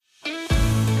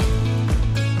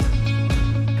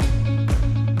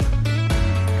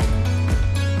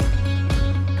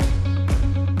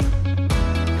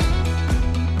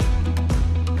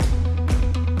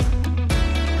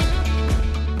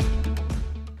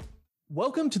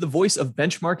Welcome to the Voice of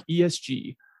Benchmark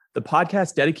ESG, the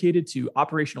podcast dedicated to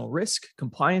operational risk,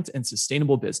 compliance, and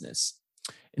sustainable business.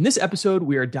 In this episode,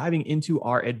 we are diving into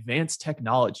our advanced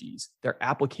technologies, their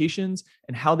applications,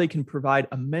 and how they can provide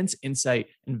immense insight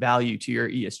and value to your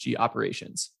ESG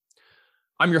operations.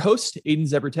 I'm your host, Aidan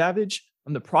Zebrtavage.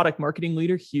 I'm the product marketing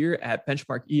leader here at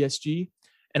Benchmark ESG,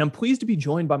 and I'm pleased to be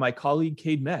joined by my colleague,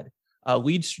 Cade Med, a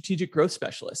lead strategic growth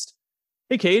specialist.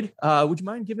 Hey, Cade, would you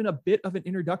mind giving a bit of an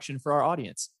introduction for our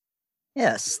audience?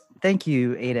 Yes, thank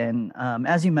you, Aidan.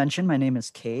 As you mentioned, my name is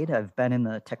Cade. I've been in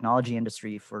the technology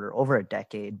industry for over a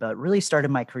decade, but really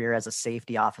started my career as a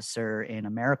safety officer in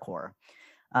AmeriCorps.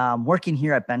 Working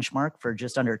here at Benchmark for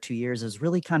just under 2 years is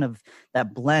really kind of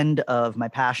that blend of my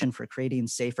passion for creating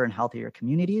safer and healthier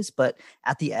communities, but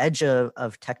at the edge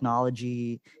of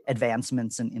technology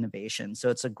advancements and innovation. So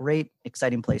it's a great,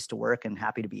 exciting place to work and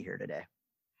happy to be here today.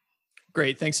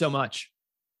 Great. Thanks so much.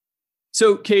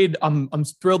 So, Cade, I'm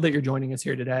thrilled that you're joining us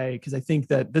here today because I think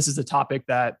that this is a topic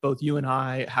that both you and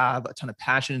I have a ton of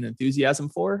passion and enthusiasm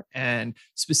for. And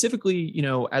specifically,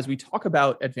 as we talk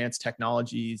about advanced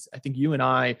technologies, I think you and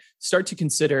I start to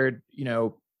consider,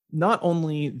 not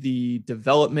only the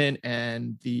development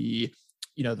and the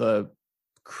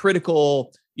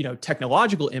critical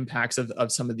technological impacts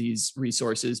of some of these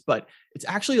resources, but it's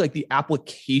actually like the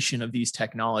application of these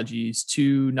technologies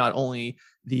to not only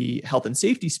the health and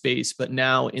safety space, but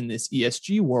now in this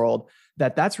ESG world,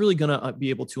 that's really going to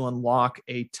be able to unlock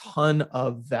a ton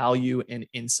of value and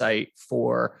insight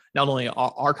for not only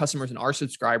our customers and our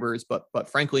subscribers, but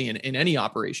frankly, in any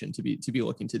operation to be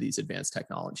looking to these advanced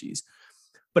technologies.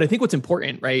 But I think what's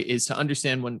important, right, is to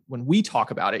understand when we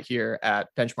talk about it here at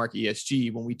Benchmark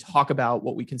ESG, when we talk about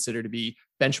what we consider to be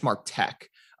benchmark tech,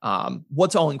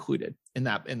 what's all included in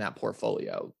that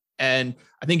portfolio. And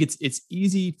I think it's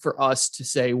easy for us to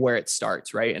say where it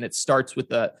starts, right? And it starts with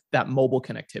that mobile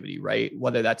connectivity, right?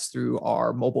 Whether that's through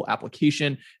our mobile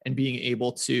application and being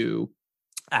able to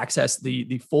access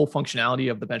the full functionality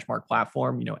of the Benchmark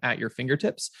platform, at your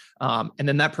fingertips. And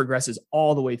then that progresses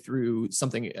all the way through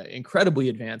something incredibly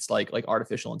advanced like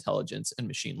artificial intelligence and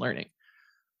machine learning.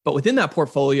 But within that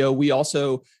portfolio, we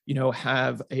also,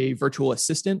 have a virtual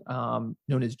assistant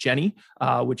known as Jenny,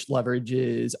 which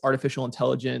leverages artificial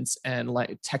intelligence and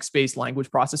text-based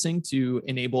language processing to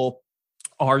enable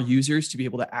our users to be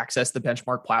able to access the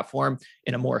Benchmark platform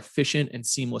in a more efficient and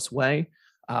seamless way.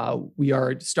 We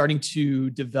are starting to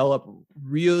develop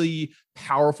really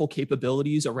powerful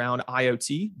capabilities around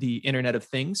IoT, the Internet of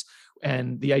Things.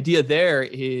 And the idea there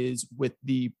is with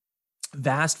the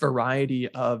vast variety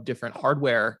of different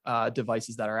hardware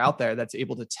devices that are out there that's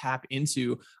able to tap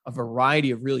into a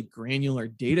variety of really granular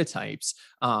data types.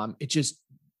 It just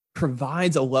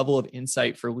provides a level of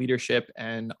insight for leadership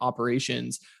and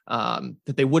operations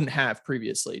that they wouldn't have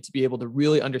previously, to be able to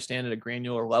really understand at a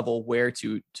granular level where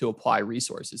to apply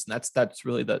resources. And that's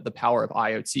really the power of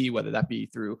IoT, whether that be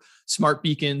through smart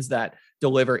beacons that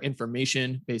deliver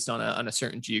information based on a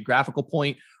certain geographical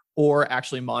point, or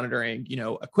actually monitoring,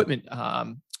 equipment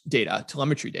data,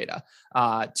 telemetry data,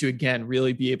 to again,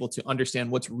 really be able to understand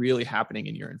what's really happening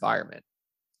in your environment.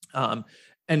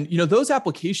 And those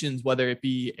applications, whether it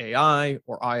be AI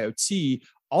or IoT,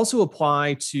 also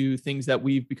apply to things that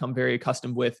we've become very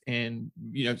accustomed with in,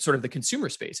 sort of the consumer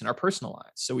space in our personal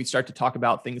lives. So we start to talk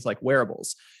about things like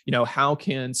wearables. How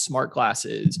can smart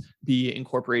glasses be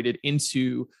incorporated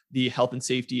into the health and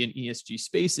safety and ESG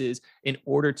spaces in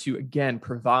order to, again,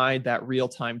 provide that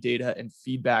real-time data and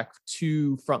feedback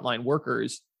to frontline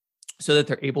workers so that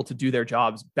they're able to do their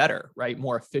jobs better, right?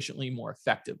 More efficiently, more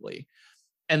effectively.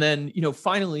 And then,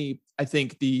 finally, I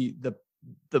think the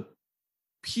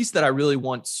piece that I really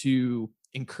want to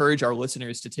encourage our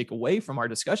listeners to take away from our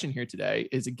discussion here today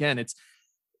is, again, it's,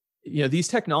 these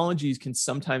technologies can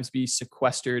sometimes be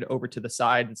sequestered over to the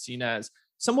side and seen as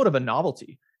somewhat of a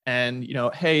novelty. And,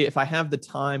 hey, if I have the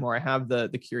time or I have the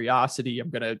curiosity,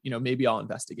 I'm going to, maybe I'll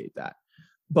investigate that.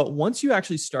 But once you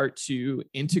actually start to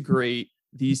integrate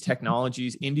these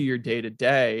technologies into your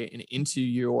day-to-day and into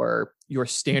your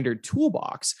standard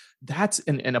toolbox,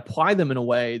 and apply them in a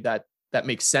way that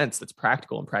makes sense, that's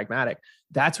practical and pragmatic,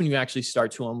 that's when you actually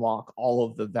start to unlock all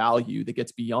of the value that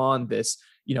gets beyond this,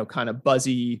 kind of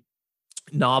buzzy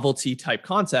novelty type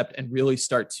concept, and really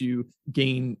start to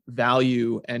gain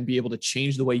value and be able to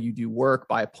change the way you do work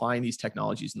by applying these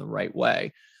technologies in the right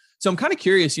way. So I'm kind of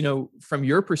curious, from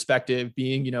your perspective,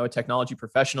 being, a technology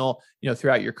professional,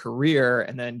 throughout your career,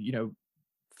 and then,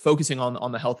 focusing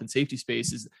on the health and safety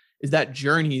space, is that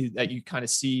journey that you kind of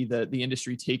see the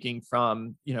industry taking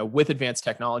from, with advanced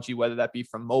technology, whether that be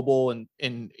from mobile and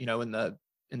in the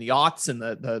in the aughts and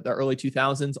the early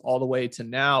 2000s, all the way to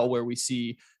now, where we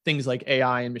see things like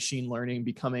AI and machine learning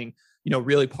becoming,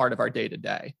 really part of our day to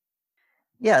day.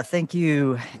 Yeah, thank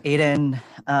you, Aiden.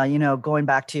 Going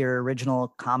back to your original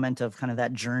comment of kind of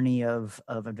that journey of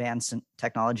advanced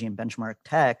technology and benchmark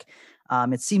tech,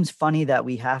 it seems funny that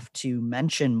we have to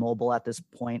mention mobile at this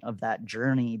point of that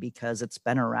journey, because it's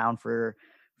been around for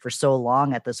so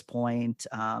long at this point,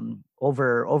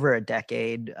 over a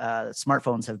decade.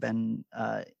 Smartphones have been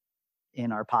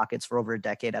in our pockets for over a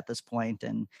decade at this point,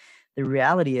 and the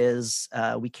reality is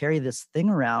we carry this thing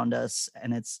around us,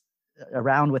 and it's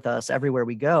around with us everywhere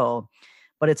we go,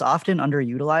 but it's often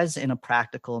underutilized in a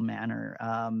practical manner.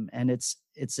 And it's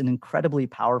an incredibly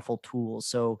powerful tool.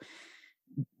 So,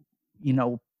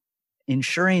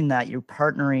 ensuring that you're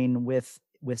partnering with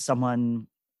someone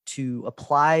to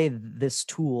apply this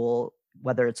tool,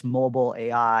 whether it's mobile,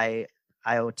 AI,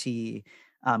 IoT,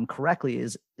 correctly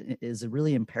is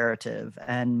really imperative.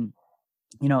 And,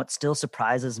 it still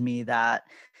surprises me that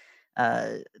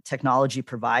technology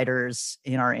providers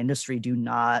in our industry do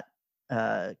not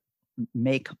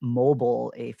make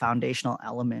mobile a foundational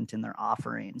element in their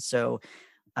offering. So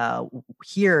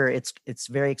here, it's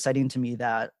very exciting to me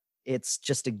that it's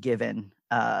just a given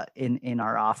in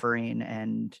our offering,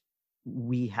 and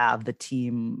we have the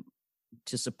team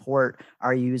to support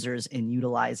our users in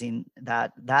utilizing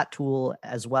that tool,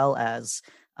 as well as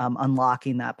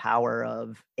unlocking that power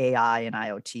of AI and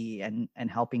IoT,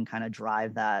 and helping kind of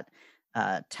drive that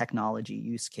technology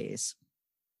use case.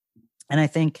 And I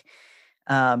think,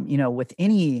 with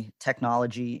any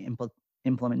technology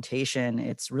implementation,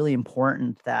 it's really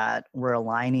important that we're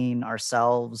aligning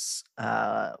ourselves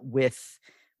with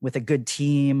a good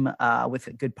team, with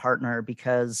a good partner,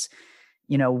 because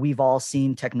we've all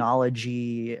seen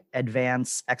technology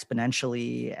advance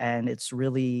exponentially, and it's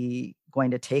really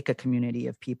going to take a community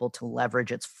of people to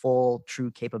leverage its full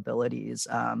true capabilities.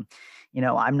 I'm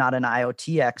not an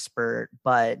IoT expert,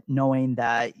 but knowing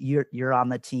that you're on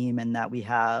the team, and that we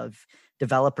have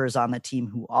developers on the team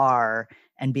who are,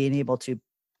 and being able to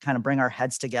kind of bring our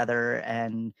heads together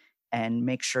and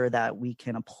make sure that we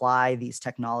can apply these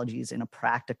technologies in a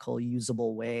practical,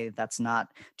 usable way that's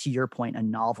not, to your point, a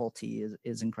novelty,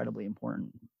 is incredibly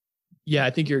important. Yeah,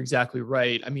 I think you're exactly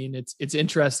right. I mean, it's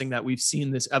interesting that we've seen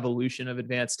this evolution of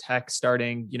advanced tech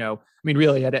starting,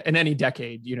 really in any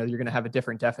decade, you're going to have a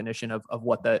different definition of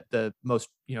what the most,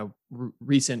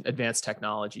 recent advanced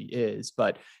technology is.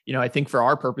 But, I think for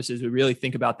our purposes, we really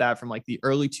think about that from like the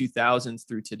early 2000s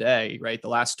through today, right? The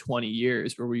last 20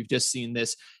 years, where we've just seen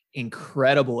this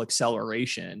incredible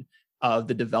acceleration of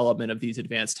the development of these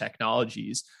advanced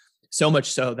technologies. So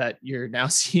much so that you're now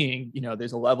seeing,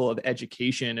 there's a level of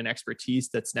education and expertise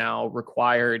that's now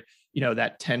required,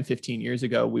 that 10, 15 years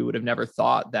ago, we would have never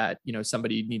thought that,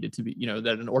 somebody needed to be,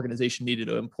 that an organization needed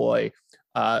to employ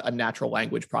a natural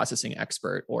language processing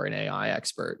expert or an AI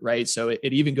expert, right? So it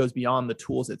even goes beyond the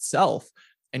tools itself.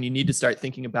 And you need to start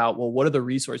thinking about, well, what are the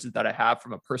resources that I have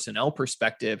from a personnel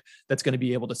perspective that's going to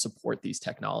be able to support these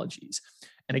technologies?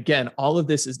 And again, all of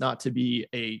this is not to be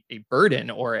a burden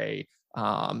or a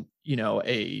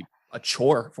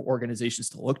chore for organizations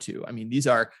to look to. I mean, these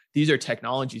are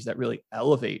technologies that really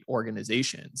elevate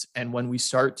organizations. And when we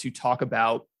start to talk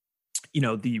about,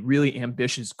 the really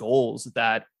ambitious goals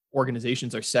that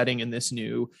organizations are setting in this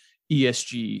new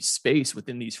ESG space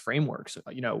within these frameworks,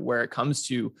 where it comes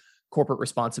to corporate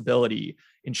responsibility,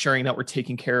 ensuring that we're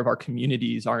taking care of our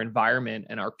communities, our environment,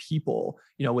 and our people,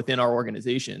 within our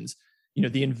organizations,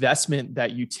 the investment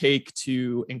that you take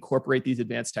to incorporate these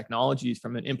advanced technologies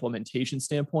from an implementation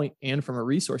standpoint and from a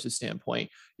resources standpoint,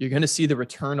 you're going to see the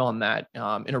return on that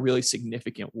in a really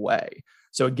significant way.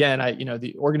 So again,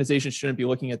 the organization shouldn't be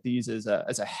looking at these as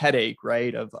a headache,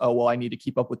 right? Of, oh, well, I need to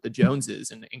keep up with the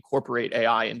Joneses and incorporate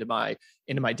AI into my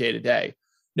day to day.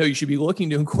 No, you should be looking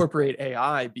to incorporate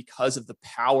AI because of the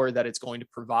power that it's going to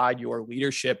provide your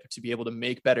leadership to be able to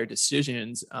make better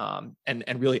decisions and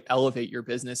really elevate your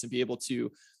business and be able to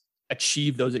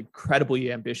achieve those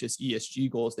incredibly ambitious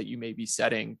ESG goals that you may be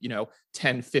setting,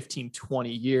 10, 15, 20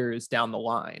 years down the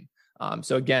line.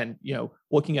 So again,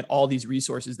 looking at all these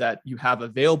resources that you have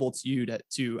available to you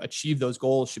to achieve those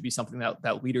goals should be something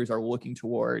that leaders are looking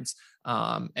towards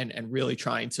and really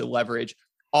trying to leverage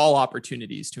all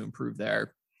opportunities to improve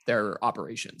their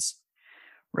operations.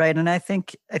 Right. And I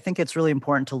think it's really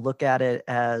important to look at it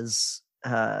as,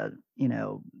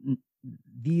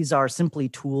 these are simply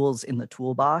tools in the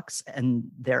toolbox, and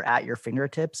they're at your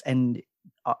fingertips. And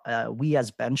we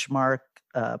as Benchmark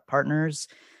partners,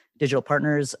 digital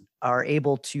partners, are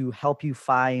able to help you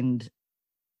find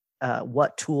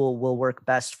what tool will work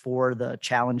best for the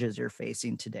challenges you're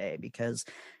facing today. Because,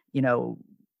 you know,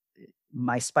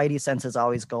 my spidey senses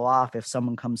always go off if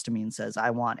someone comes to me and says, I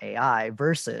want AI,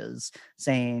 versus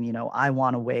saying, you know, I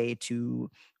want a way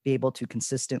to be able to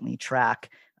consistently track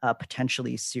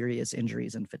potentially serious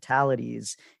injuries and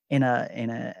fatalities in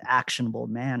a actionable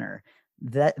manner.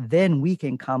 That then we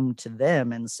can come to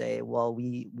them and say, well,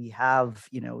 we have,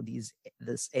 you know,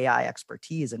 this AI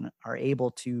expertise and are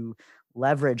able to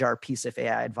leverage our PSIF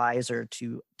AI advisor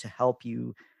to help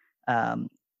you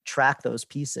track those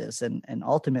pieces. And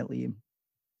ultimately,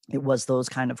 it was those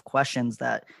kind of questions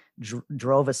that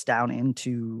drove us down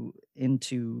into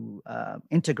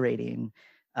integrating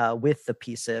with the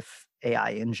PSIF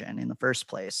AI engine in the first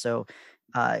place. So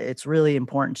it's really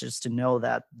important just to know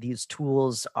that these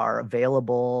tools are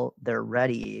available, they're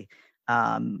ready.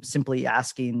 Simply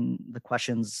asking the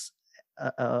questions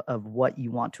of what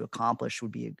you want to accomplish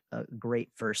would be a great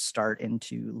first start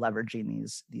into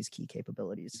leveraging these key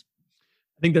capabilities.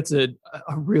 I think that's a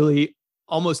really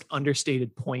almost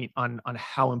understated point on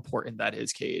how important that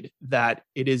is, Cade, that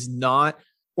it is not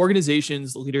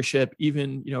organizations, leadership,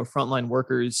 even, you know, frontline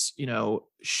workers, you know,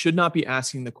 should not be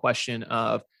asking the question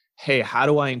of, hey, how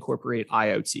do I incorporate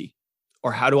IoT?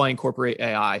 Or how do I incorporate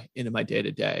AI into my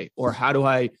day-to-day? Or how do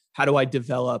I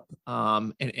develop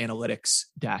an analytics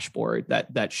dashboard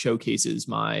that showcases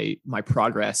my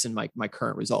progress and my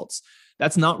current results?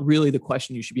 That's not really the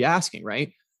question you should be asking,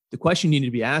 right? The question you need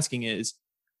to be asking is,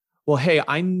 well, hey,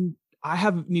 I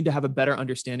need to have a better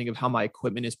understanding of how my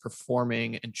equipment is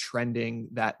performing and trending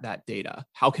that data.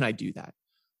 How can I do that?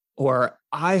 Or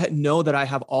I know that I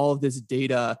have all of this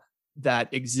data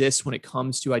that exists when it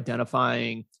comes to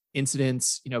identifying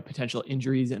incidents, you know, potential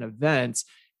injuries and events.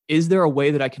 Is there a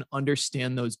way that I can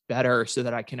understand those better so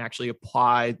that I can actually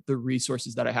apply the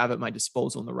resources that I have at my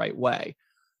disposal in the right way?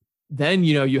 Then,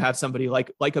 you know, you have somebody like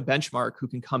a Benchmark who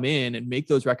can come in and make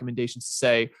those recommendations to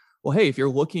say, well, hey, if you're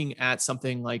looking at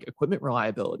something like equipment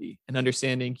reliability and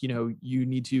understanding, you know, you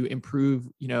need to improve,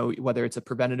 you know, whether it's a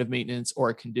preventative maintenance or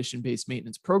a condition-based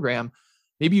maintenance program,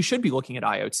 maybe you should be looking at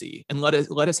IoT, and let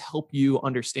us help you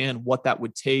understand what that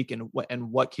would take and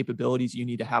what capabilities you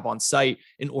need to have on site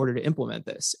in order to implement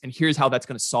this. And here's how that's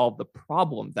going to solve the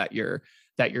problem that you're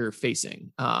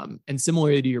facing. And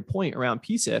similarly to your point around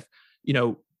PSIF, you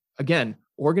know, again,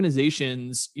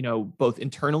 organizations, you know, both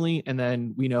internally and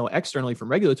then we know externally from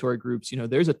regulatory groups, you know,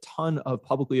 there's a ton of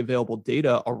publicly available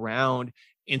data around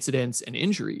incidents and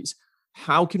injuries.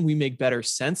 How can we make better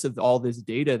sense of all this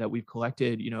data that we've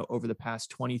collected, you know, over the past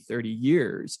 20, 30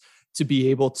 years to be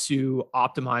able to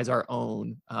optimize our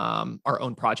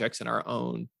own projects and our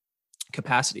own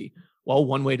capacity? Well,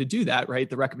 one way to do that, right?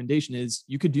 The recommendation is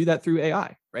you could do that through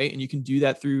AI, right? And you can do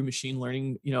that through machine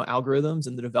learning, you know, algorithms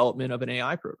and the development of an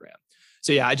AI program.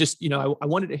 So yeah, I just, you know, I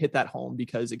wanted to hit that home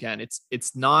because again,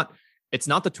 it's not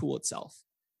the tool itself.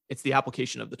 It's the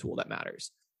application of the tool that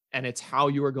matters. And it's how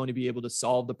you are going to be able to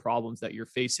solve the problems that you're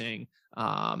facing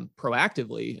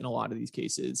proactively in a lot of these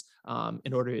cases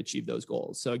in order to achieve those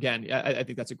goals. So again, I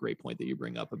think that's a great point that you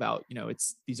bring up about, you know,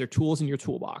 these are tools in your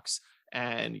toolbox,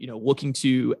 and, you know, looking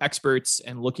to experts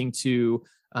and looking to,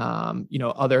 you know,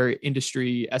 other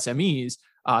industry SMEs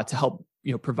to help,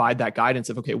 you know, provide that guidance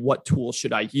of, okay, what tools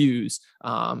should I use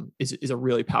is a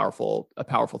really powerful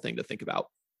thing to think about.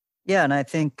 Yeah. And I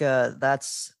think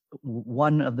that's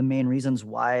one of the main reasons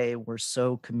why we're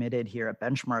so committed here at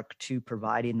Benchmark to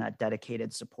providing that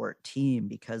dedicated support team,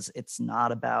 because it's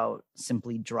not about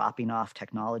simply dropping off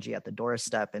technology at the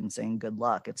doorstep and saying good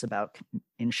luck. It's about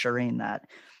ensuring that,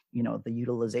 you know, the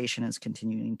utilization is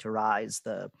continuing to rise,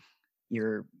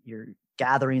 you're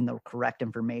gathering the correct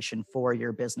information for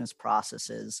your business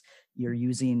processes, you're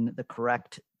using the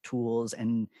correct tools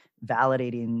and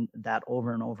validating that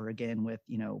over and over again with,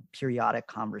 you know, periodic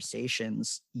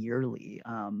conversations yearly.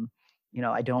 You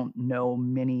know, I don't know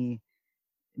many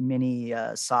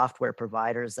software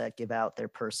providers that give out their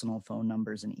personal phone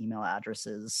numbers and email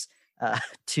addresses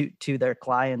to their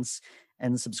clients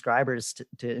and subscribers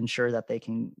to ensure that they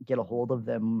can get a hold of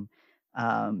them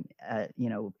at, you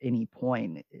know, any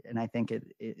point. And I think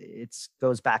it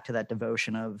goes back to that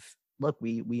devotion of, look,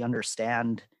 we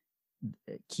understand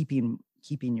keeping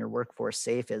your workforce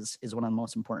safe is one of the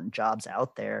most important jobs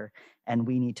out there, and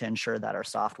we need to ensure that our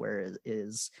software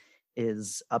is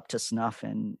up to snuff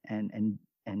and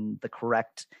the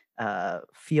correct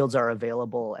fields are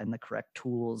available and the correct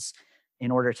tools in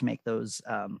order to make those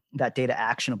that data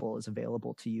actionable is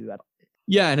available to you.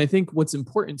 Yeah, and I think what's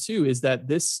important too is that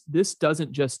this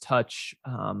doesn't just touch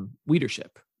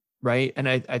leadership, right? And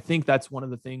I think that's one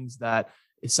of the things that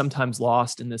is sometimes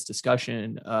lost in this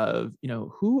discussion of,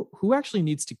 who actually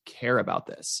needs to care about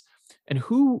this, and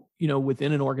who,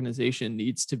 within an organization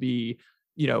needs to be,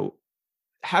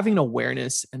 having an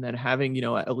awareness, and then having,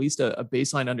 at least a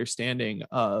baseline understanding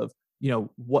of,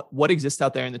 what exists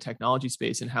out there in the technology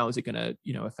space and how is it going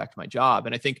to, affect my job.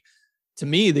 And I think, to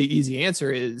me, the easy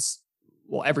answer is,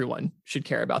 well, everyone should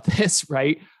care about this,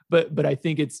 right? But I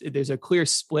think there's a clear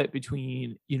split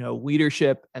between,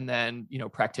 leadership and then,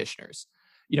 practitioners.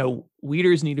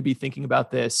 Leaders need to be thinking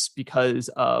about this because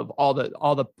of all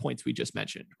the points we just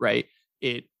mentioned, right?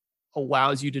 It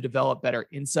allows you to develop better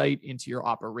insight into your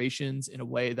operations in a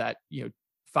way that,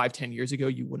 5-10 years ago,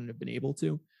 you wouldn't have been able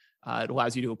to. It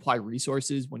allows you to apply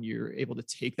resources when you're able to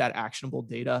take that actionable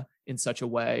data in such a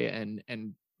way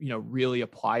and really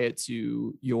apply it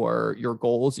to your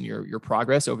goals and your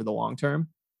progress over the long term.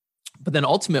 But then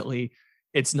ultimately,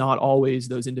 it's not always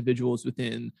those individuals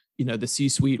within, the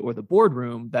C-suite or the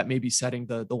boardroom that may be setting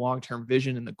the long-term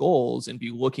vision and the goals and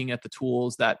be looking at the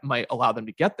tools that might allow them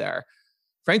to get there.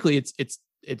 Frankly,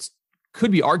 it's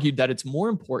could be argued that it's more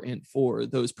important for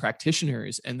those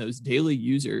practitioners and those daily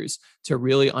users to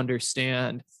really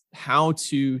understand how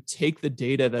to take the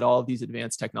data that all of these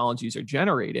advanced technologies are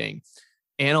generating,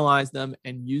 analyze them,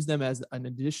 and use them as an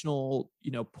additional,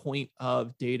 point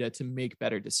of data to make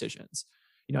better decisions.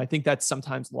 I think that's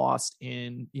sometimes lost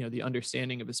in, the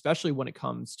understanding of, especially when it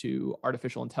comes to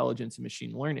artificial intelligence and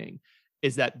machine learning,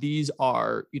 is that these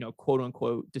are, quote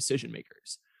unquote, decision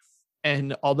makers.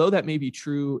 And although that may be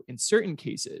true in certain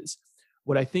cases,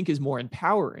 what I think is more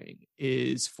empowering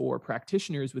is for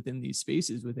practitioners within these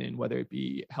spaces, within whether it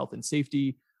be health and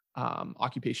safety,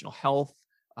 occupational health,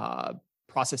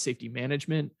 process safety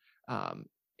management,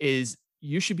 is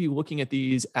you should be looking at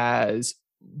these as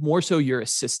more so your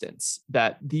assistants,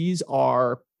 that these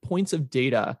are points of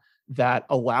data that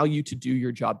allow you to do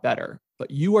your job better, but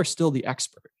you are still the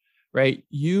expert, right?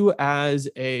 You as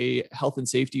a health and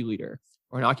safety leader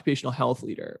or an occupational health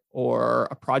leader or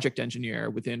a project engineer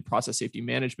within process safety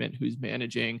management who's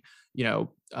managing,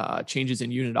 changes in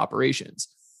unit operations,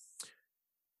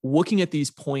 looking at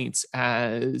these points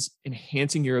as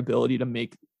enhancing your ability to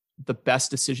make the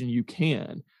best decision you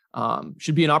can,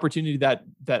 should be an opportunity that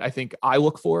I think I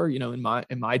look for, in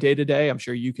my day to day. I'm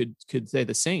sure you could say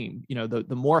the same.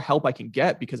 The more help I can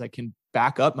get because I can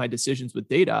back up my decisions with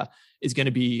data is going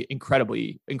to be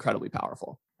incredibly, incredibly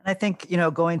powerful. And I think,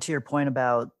 going to your point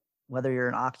about whether you're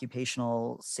an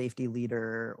occupational safety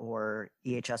leader or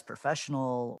EHS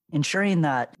professional, ensuring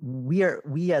that we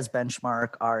as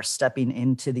Benchmark are stepping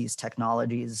into these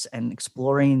technologies and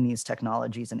exploring these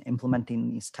technologies and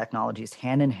implementing these technologies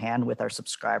hand in hand with our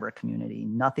subscriber community.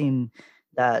 None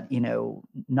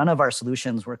of our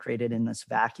solutions were created in this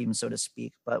vacuum, so to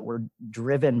speak, but we're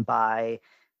driven by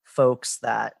folks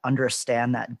that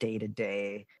understand that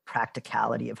day-to-day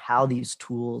practicality of how these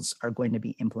tools are going to be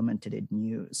implemented and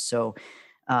used. So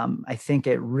I think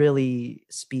it really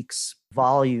speaks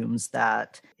volumes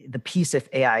that the PSIF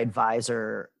AI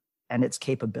Advisor and its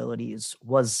capabilities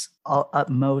was at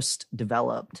most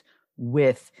developed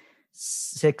with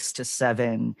 6 to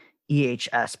 7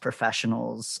 EHS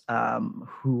professionals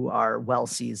who are well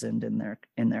seasoned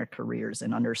in their careers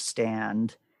and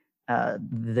understand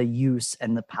the use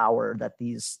and the power that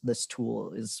this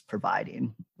tool is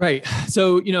providing. Right.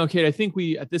 So, Kate, I think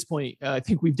at this point, I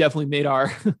think we've definitely made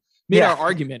our our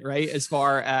argument, right? As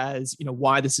far as,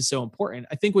 why this is so important.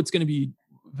 I think what's going to be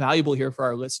valuable here for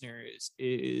our listeners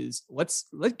is let's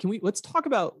talk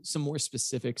about some more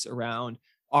specifics around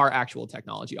our actual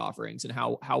technology offerings and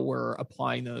how we're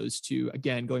applying those to,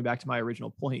 again, going back to my original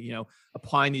point,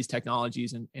 applying these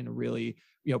technologies in a really,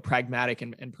 pragmatic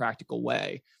and practical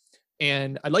way.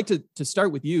 And I'd like to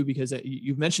start with you because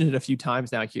you've mentioned it a few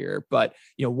times now here, but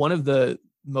one of the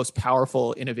most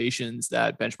powerful innovations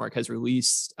that Benchmark has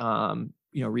released,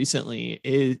 recently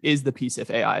is the PSIF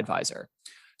AI Advisor.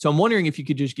 So I'm wondering if you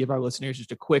could just give our listeners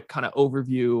just a quick kind of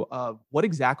overview of what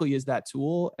exactly is that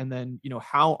tool, and then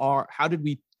how did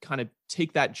we kind of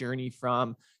take that journey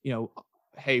from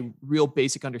hey, real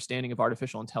basic understanding of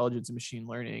artificial intelligence and machine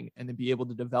learning, and then be able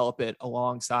to develop it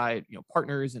alongside,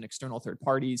 partners and external third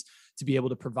parties to be able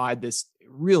to provide this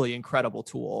really incredible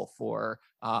tool for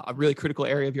a really critical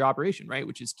area of your operation, right?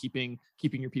 Which is keeping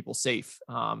your people safe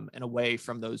and away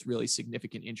from those really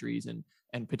significant injuries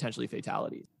and potentially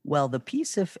fatalities. Well, the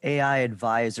PSIF AI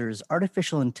Advisor's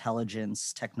artificial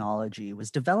intelligence technology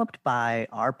was developed by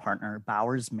our partner,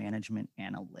 Bowers Management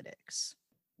Analytics.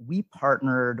 We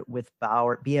partnered with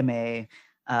BMA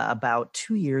about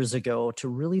 2 years ago to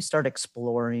really start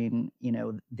exploring,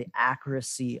 the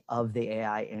accuracy of the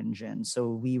AI engine. So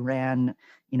we ran,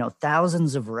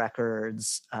 thousands of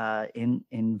records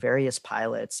in various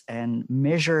pilots and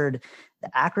measured the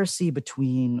accuracy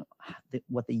between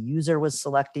what the user was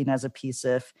selecting as a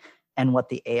PSIF and what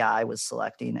the AI was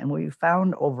selecting. And what we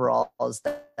found overall is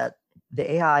that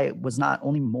the AI was not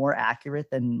only more accurate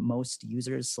than most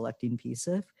users selecting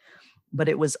PSIF, but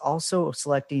it was also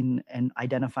selecting and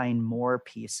identifying more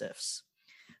PSIFs.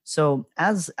 So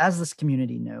as this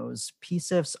community knows,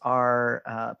 PSIFs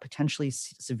are potentially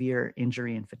severe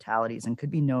injury and fatalities and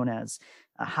could be known as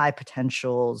high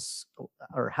potentials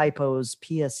or hypos,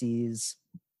 PSEs,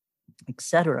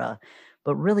 etc.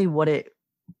 But really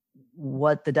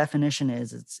what the definition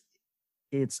is,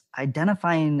 it's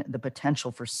identifying the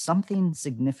potential for something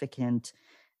significant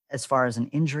as far as an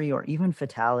injury or even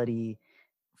fatality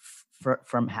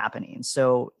from happening.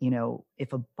 So,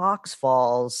 if a box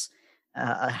falls,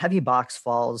 a heavy box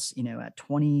falls, at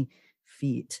 20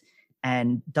 feet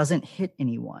and doesn't hit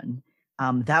anyone,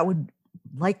 that would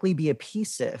likely be a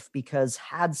PSIF, because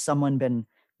had someone been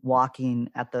walking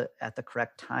at the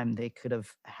correct time, they could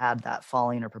have had that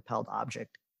falling or propelled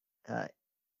object.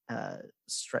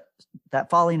 That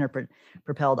falling or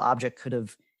propelled object could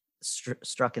have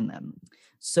struck in them.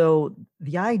 So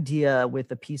the idea with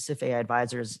the PSIF AI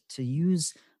advisor is to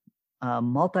use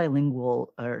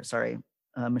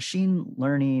machine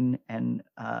learning and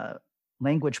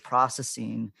language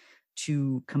processing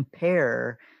to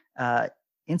compare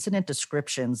incident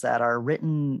descriptions that are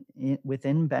written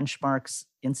within Benchmark's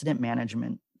incident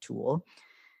management tool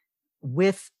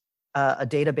with a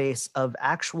database of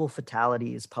actual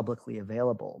fatalities publicly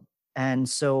available. And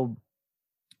so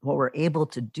what we're able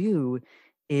to do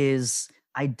is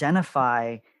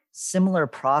identify similar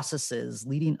processes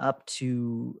leading up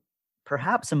to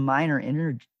perhaps a minor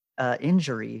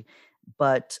injury,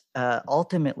 but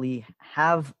ultimately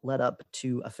have led up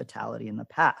to a fatality in the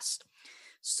past.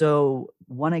 So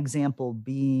one example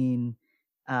being,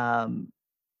 and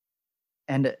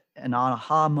an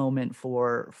aha moment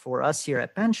for us here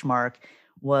at Benchmark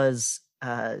was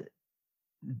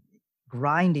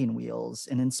grinding wheels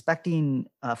and inspecting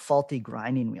faulty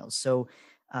grinding wheels. So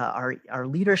our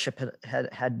leadership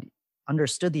had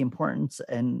understood the importance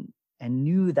and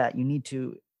knew that you need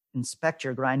to inspect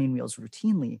your grinding wheels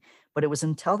routinely. But it was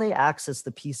until they accessed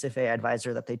the PSIF AI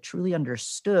advisor that they truly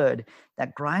understood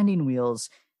that grinding wheels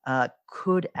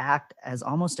could act as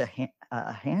almost a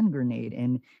hand grenade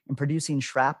in producing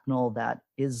shrapnel that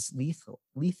is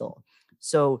lethal.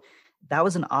 So that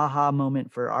was an aha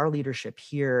moment for our leadership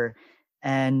here,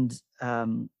 and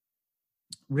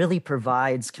really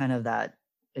provides kind of that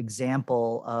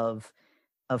example of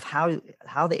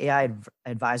how the AI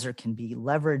advisor can be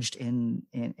leveraged in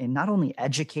not only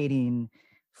educating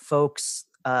folks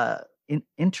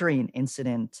entering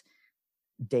incident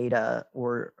data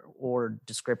or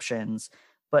descriptions,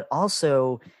 but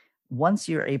also once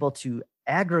you're able to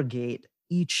aggregate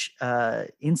each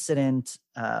incident,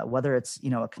 whether it's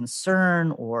a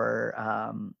concern or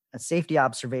a safety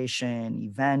observation,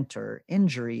 event, or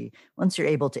injury, once you're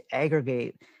able to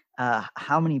aggregate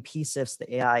how many PSIFs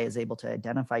the AI is able to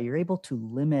identify, you're able to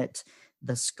limit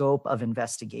the scope of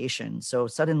investigation. So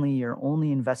suddenly you're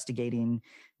only investigating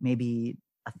maybe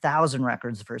 1,000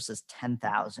 records versus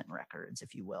 10,000 records,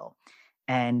 if you will,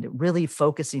 and really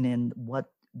focusing in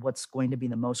what's going to be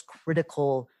the most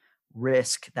critical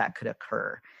risk that could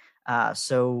occur.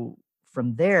 So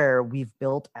from there, we've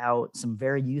built out some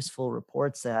very useful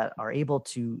reports that are able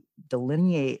to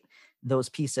delineate those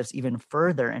PSIFs even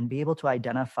further and be able to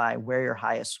identify where your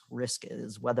highest risk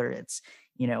is, whether it's,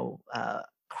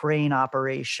 crane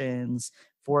operations,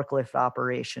 forklift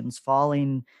operations,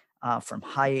 falling from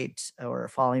height or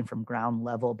falling from ground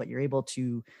level, but you're able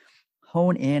to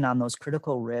hone in on those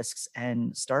critical risks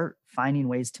and start finding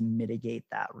ways to mitigate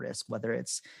that risk, whether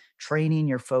it's training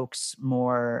your folks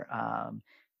more,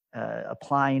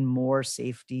 applying more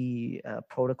safety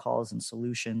protocols and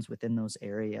solutions within those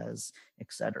areas, et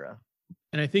cetera.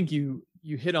 And I think you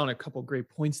hit on a couple great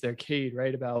points there, Cade,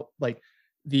 right? About like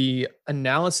the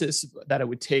analysis that it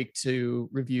would take to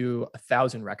review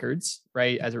 1,000 records,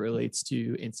 right? As it relates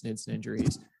to incidents and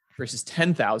injuries versus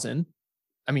 10,000.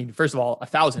 I mean, first of all,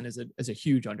 1,000 is a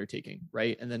huge undertaking,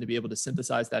 right? And then to be able to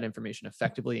synthesize that information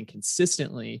effectively and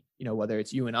consistently, whether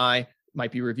it's you and I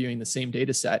might be reviewing the same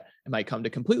data set and might come to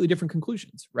completely different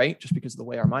conclusions, right? Just because of the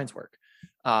way our minds work.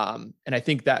 And I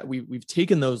think that we've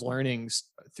taken those learnings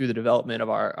through the development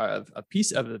of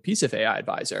the PSIF AI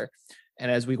advisor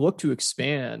And as we look to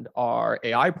expand our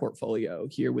AI portfolio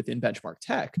here within Benchmark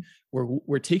Tech,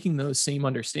 we're taking those same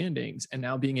understandings and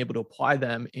now being able to apply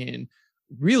them in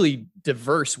really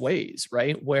diverse ways,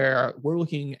 right? Where we're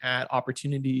looking at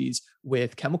opportunities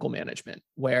with chemical management,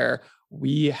 where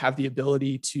we have the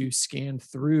ability to scan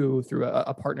through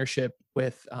a partnership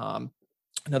with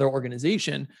another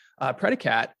organization,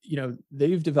 Predicat.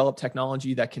 They've developed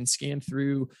technology that can scan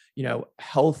through,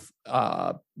 health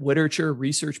literature,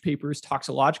 research papers,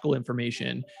 toxicological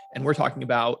information, and we're talking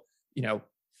about,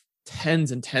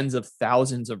 tens and tens of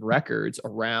thousands of records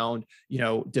around,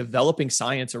 developing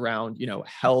science around,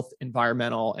 health,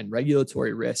 environmental, and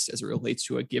regulatory risks as it relates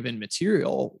to a given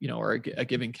material, or a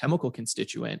given chemical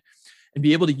constituent, and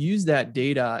be able to use that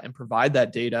data and provide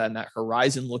that data and that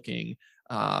horizon looking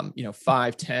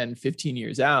 5, 10, 15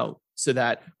 years out, so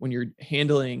that when you're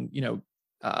handling,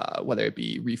 whether it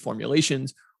be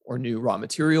reformulations or new raw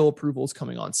material approvals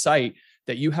coming on site,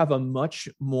 that you have a much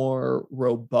more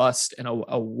robust and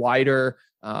a wider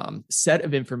set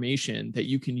of information that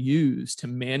you can use to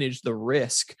manage the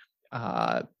risk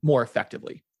more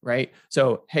effectively, right?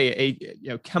 So, hey,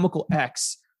 chemical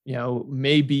X,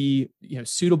 may be,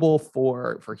 suitable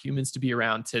for humans to be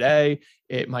around today.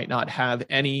 It might not have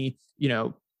any,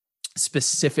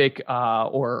 specific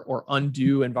or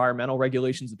undue environmental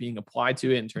regulations being applied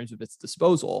to it in terms of its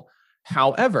disposal.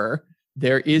 However,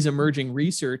 there is emerging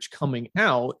research coming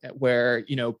out where,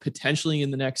 potentially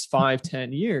in the next 5,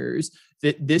 10 years,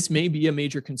 that this may be a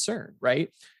major concern, right?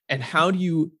 And how do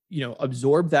you,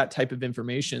 absorb that type of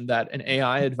information that an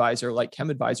AI advisor like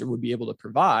ChemAdvisor would be able to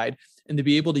provide, and to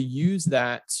be able to use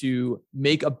that to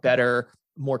make a better,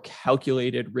 more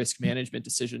calculated risk management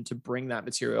decision to bring that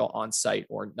material on site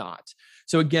or not.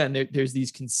 So again, there's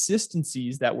these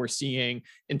consistencies that we're seeing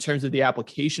in terms of the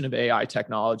application of AI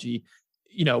technology,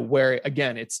 where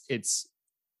again, it's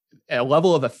a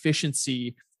level of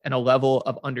efficiency and a level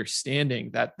of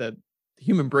understanding that the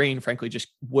human brain, frankly, just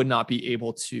would not be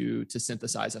able to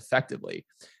synthesize effectively.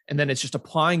 And then it's just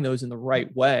applying those in the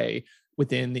right way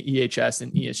within the EHS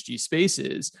and ESG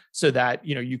spaces, so that,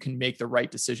 you can make the right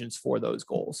decisions for those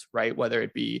goals, right? Whether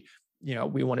it be,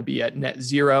 we want to be at net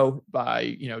zero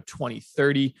by,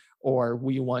 2030, or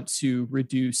we want to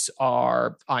reduce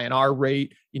our INR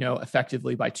rate,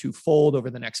 effectively by twofold over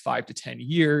the next 5 to 10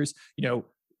 years.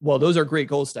 Well, those are great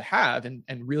goals to have, and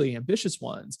really ambitious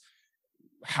ones.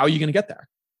 How are you going to get there?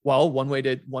 Well, one way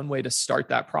to start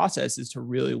that process is to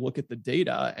really look at the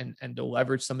data and to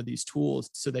leverage some of these tools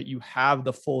so that you have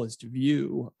the fullest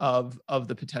view of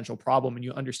the potential problem and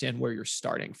you understand where you're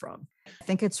starting from. I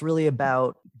think it's really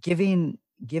about giving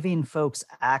folks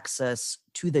access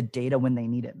to the data when they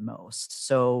need it most.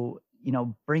 So,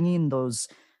 bringing those,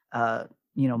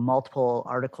 multiple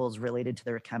articles related to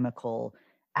their chemical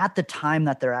at the time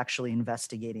that they're actually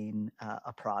investigating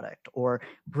a product, or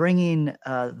bringing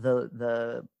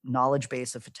the knowledge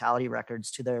base of fatality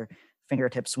records to their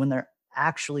fingertips when they're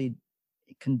actually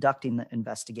conducting the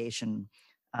investigation,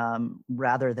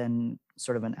 rather than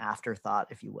sort of an afterthought,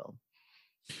 if you will,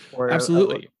 or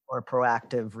absolutely, or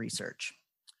proactive research.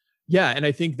 Yeah, and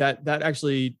I think that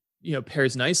actually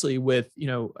pairs nicely with,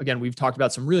 again, we've talked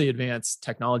about some really advanced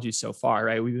technologies so far,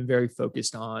 right? We've been very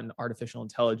focused on artificial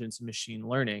intelligence and machine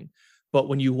learning. But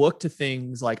when you look to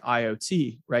things like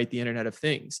IoT, right, the Internet of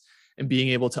Things, and being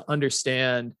able to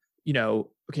understand,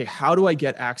 okay, how do I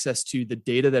get access to the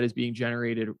data that is being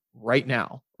generated right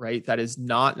now, right? That is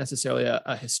not necessarily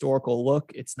a historical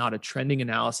look. It's not a trending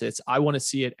analysis. I want to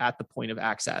see it at the point of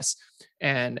access.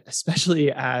 And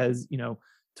especially as,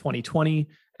 2020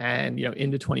 and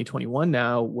into 2021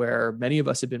 now, where many of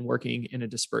us have been working in a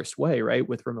dispersed way, right,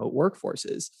 with remote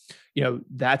workforces,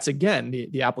 that's again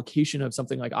the application of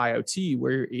something like IoT,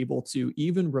 where you're able to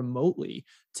even remotely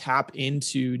tap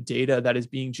into data that is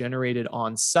being generated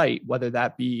on site, whether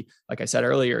that be, like I said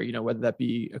earlier, whether that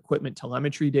be equipment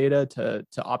telemetry data to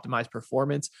optimize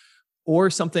performance, or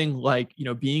something like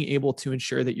being able to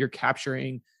ensure that you're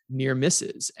capturing near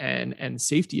misses and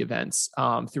safety events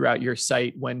throughout your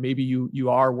site when maybe you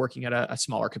are working at a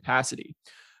smaller capacity.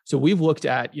 So we've looked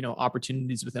at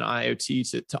opportunities within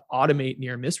IoT to automate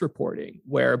near miss reporting,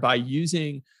 where by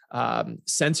using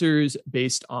sensors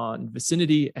based on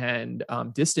vicinity and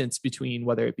distance between,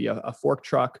 whether it be a fork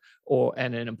truck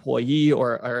and an employee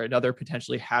or another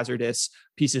potentially hazardous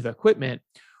piece of equipment,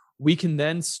 we can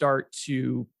then start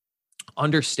to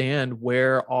understand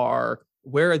where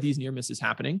are these near misses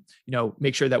happening,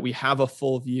 make sure that we have a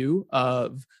full view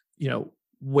of,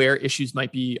 where issues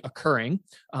might be occurring,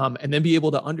 and then be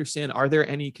able to understand, are there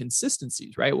any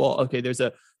consistencies, right? Well, okay, there's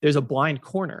a blind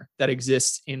corner that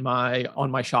exists on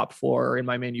my shop floor or in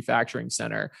my manufacturing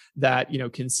center that,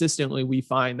 consistently we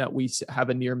find that we have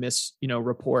a near miss,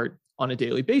 report on a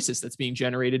daily basis that's being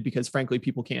generated because frankly,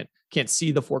 people can't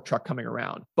see the fork truck coming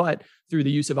around. But through the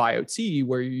use of IoT,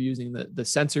 where you're using the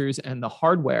sensors and the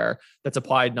hardware that's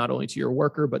applied not only to your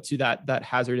worker, but to that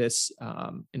hazardous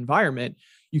environment,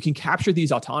 you can capture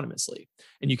these autonomously,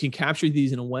 and you can capture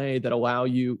these in a way that allow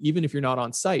you, even if you're not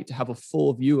on site, to have a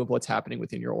full view of what's happening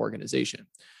within your organization.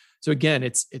 So again,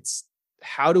 it's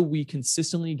how do we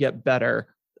consistently get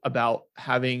better about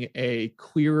having a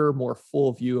clearer, more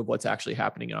full view of what's actually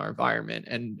happening in our environment,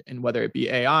 and whether it be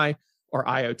AI or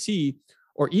IoT,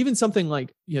 or even something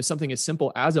like, something as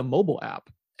simple as a mobile app,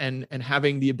 and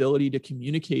having the ability to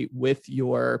communicate with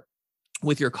your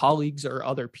colleagues or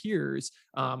other peers,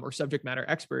 or subject matter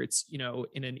experts,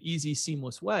 in an easy,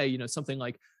 seamless way, something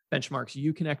like Benchmark's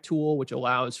Uconnect tool, which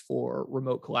allows for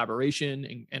remote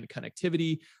collaboration and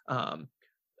connectivity.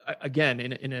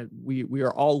 Again, we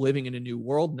are all living in a new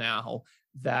world now,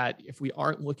 that if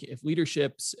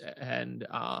leaderships and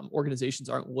organizations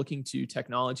aren't looking to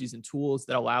technologies and tools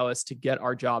that allow us to get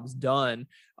our jobs done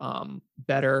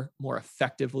better, more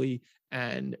effectively,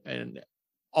 and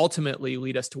ultimately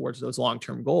lead us towards those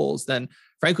long-term goals, then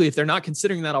frankly, if they're not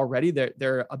considering that already,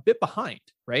 they're a bit behind,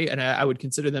 right? And I would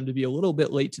consider them to be a little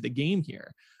bit late to the game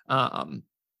here.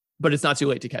 But it's not too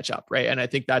late to catch up, right? And I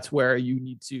think that's where you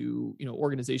need to,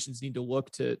 organizations need to look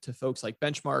to folks like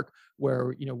Benchmark,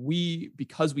 where,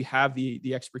 because we have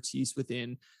the expertise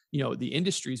within, the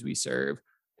industries we serve,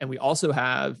 and we also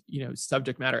have,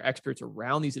 subject matter experts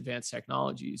around these advanced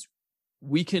technologies,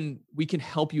 we can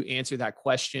help you answer that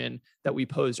question that we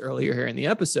posed earlier here in the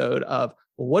episode of,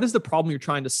 well, what is the problem you're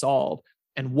trying to solve,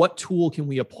 and what tool can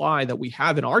we apply that we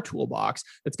have in our toolbox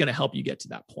that's going to help you get to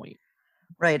that point?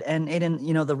 Right. And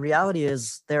Aiden, the reality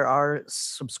is there are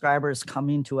subscribers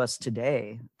coming to us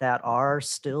today that are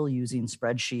still using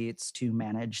spreadsheets to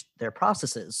manage their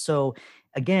processes. So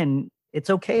again, it's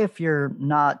okay if you're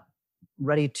not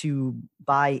ready to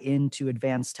buy into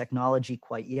advanced technology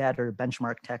quite yet, or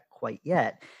benchmark tech quite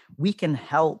yet. We can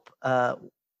help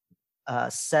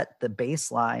set the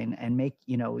baseline and make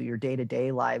your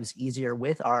day-to-day lives easier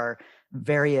with our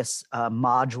various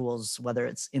modules, whether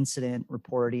it's incident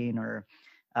reporting or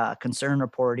concern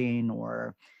reporting,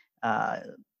 or at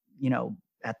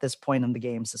this point in the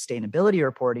game, sustainability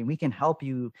reporting. We can help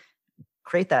you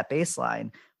create that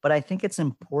baseline. But I think it's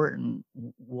important,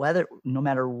 no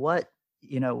matter what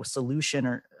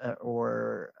solution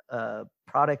or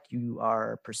product you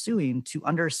are pursuing, to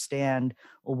understand,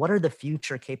 well, what are the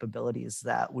future capabilities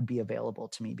that would be available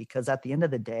to me? Because at the end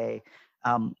of the day,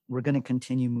 we're going to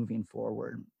continue moving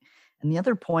forward. And the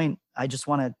other point I just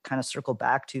want to kind of circle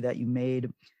back to that you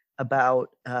made about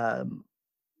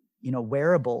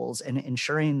wearables and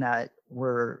ensuring that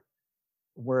we're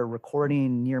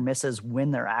recording near misses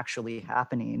when they're actually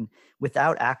happening,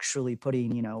 without actually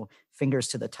putting fingers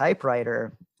to the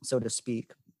typewriter, so to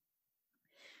speak.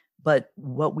 But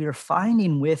what we're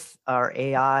finding with our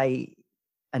AI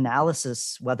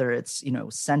analysis, whether it's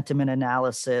sentiment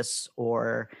analysis,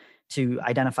 or to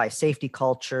identify safety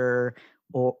culture,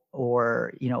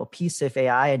 or PSIF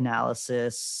AI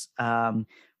analysis, what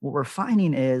we're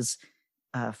finding is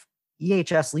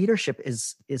EHS leadership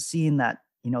is seeing that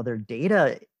their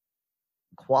data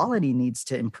quality needs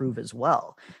to improve as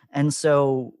well. And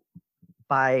so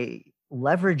by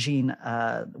leveraging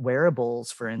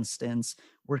wearables, for instance,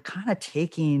 we're kind of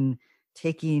taking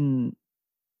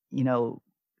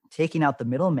out the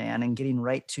middleman and getting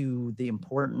right to the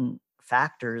important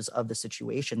factors of the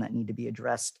situation that need to be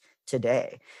addressed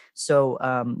today. So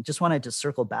just wanted to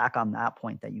circle back on that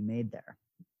point that you made there.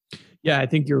 Yeah, I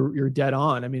think you're dead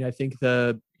on. I mean, I think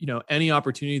any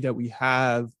opportunity that we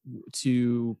have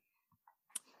to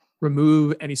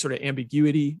remove any sort of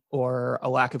ambiguity or a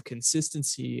lack of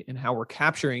consistency in how we're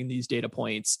capturing these data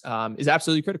points is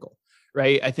absolutely critical,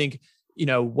 right? I think,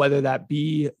 whether that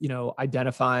be,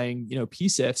 identifying,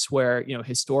 PSIFs where,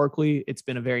 historically it's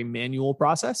been a very manual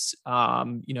process.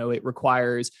 It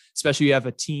requires, especially you have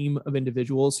a team of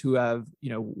individuals who have,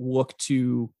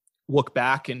 look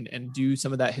back and do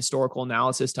some of that historical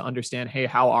analysis to understand, hey,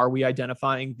 how are we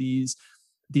identifying these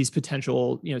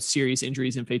potential, serious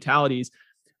injuries and fatalities?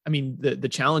 I mean, the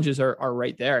challenges are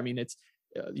right there. I mean, it's,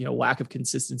 lack of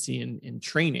consistency in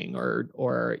training,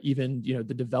 or even,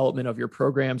 the development of your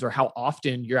programs, or how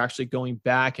often you're actually going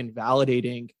back and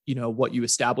validating, what you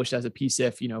established as a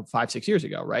PSIF, 5-6 years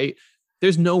ago, right?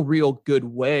 There's no real good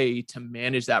way to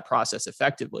manage that process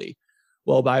effectively.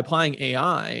 Well, by applying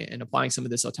AI and applying some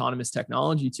of this autonomous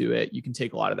technology to it, you can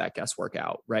take a lot of that guesswork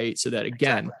out, right? So that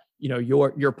again,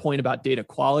 exactly. Your point about data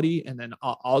quality, and then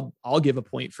I'll give a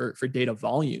point for data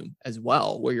volume as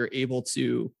well, where you're able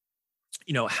to,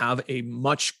 have a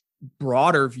much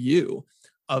broader view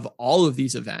of all of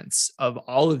these events, of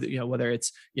all of the, whether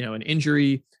it's, an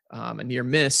injury, a near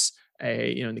miss,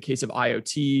 in the case of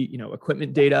IoT,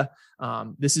 equipment data,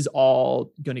 this is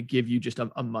all going to give you just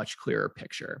a much clearer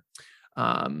picture.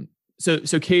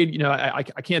 So Cade, I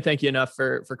can't thank you enough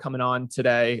for coming on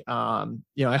today.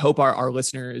 I hope our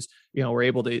listeners, were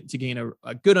able to gain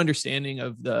a good understanding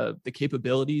of the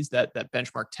capabilities that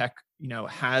Benchmark Tech,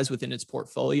 has within its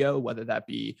portfolio, whether that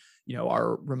be,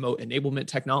 our remote enablement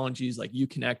technologies like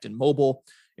Uconnect and mobile.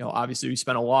 Obviously we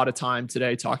spent a lot of time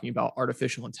today talking about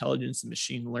artificial intelligence and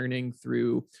machine learning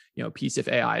through,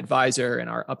 PSIF AI Advisor and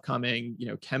our upcoming,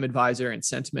 Chem Advisor and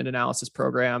sentiment analysis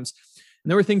programs. And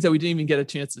there were things that we didn't even get a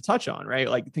chance to touch on, right?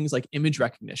 Like things like image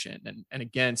recognition. And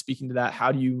again, speaking to that,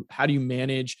 how do you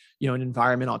manage, an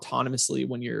environment autonomously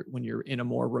when you're in a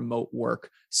more remote work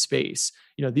space?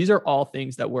 These are all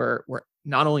things that we're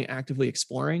not only actively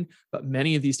exploring, but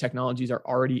many of these technologies are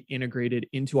already integrated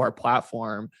into our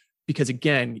platform. Because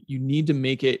again, you need to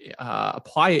make it,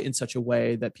 apply it in such a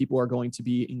way that people are going to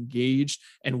be engaged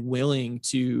and willing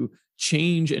to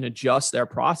change and adjust their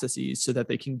processes so that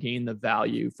they can gain the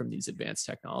value from these advanced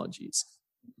technologies.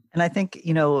 And I think,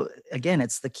 again,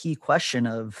 it's the key question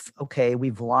of, okay,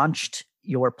 we've launched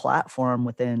your platform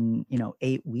within,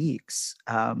 8 weeks.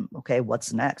 Okay,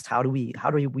 what's next? How do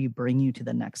we bring you to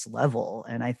the next level?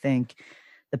 And I think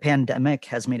the pandemic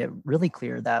has made it really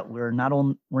clear that we're not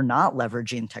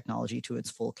leveraging technology to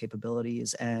its full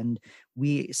capabilities. And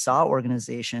we saw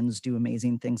organizations do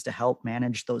amazing things to help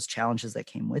manage those challenges that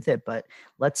came with it. But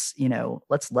let's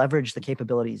leverage the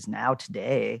capabilities now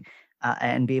today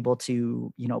and be able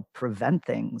to, prevent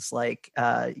things like,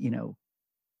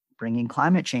 bringing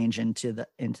climate change into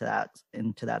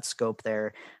that scope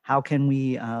there. How can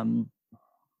we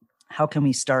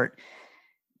start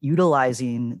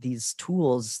utilizing these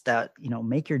tools that,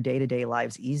 make your day-to-day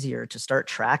lives easier to start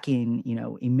tracking,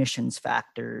 emissions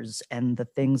factors and the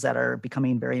things that are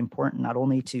becoming very important, not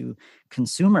only to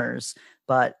consumers,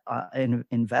 but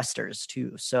investors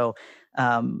too. So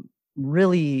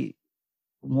really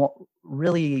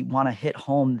want to hit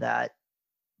home that,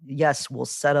 yes, we'll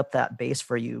set up that base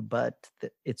for you, but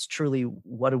it's truly,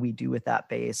 what do we do with that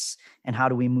base and how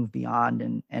do we move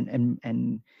beyond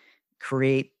and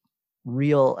create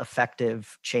real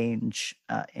effective change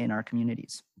in our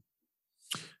communities.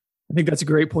 I think that's a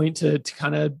great point to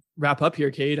kind of wrap up here,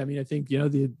 Cade. I mean, I think,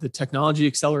 the technology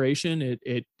acceleration,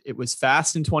 it was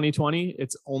fast in 2020.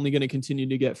 It's only going to continue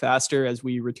to get faster as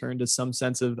we return to some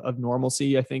sense of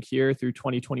normalcy, I think, here through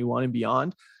 2021 and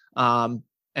beyond.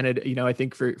 And I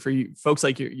think for you folks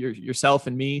like yourself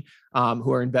and me,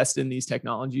 who are invested in these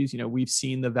technologies, we've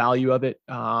seen the value of it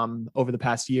over the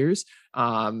past years,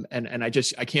 and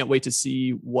I can't wait to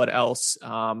see what else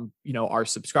our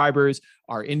subscribers,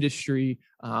 our industry,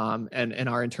 and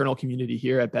our internal community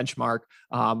here at Benchmark,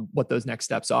 what those next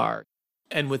steps are.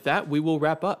 And with that, we will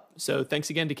wrap up. So thanks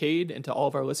again to Cade and to all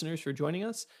of our listeners for joining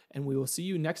us, and we will see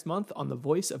you next month on the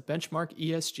Voice of Benchmark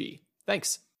ESG.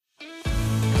 Thanks.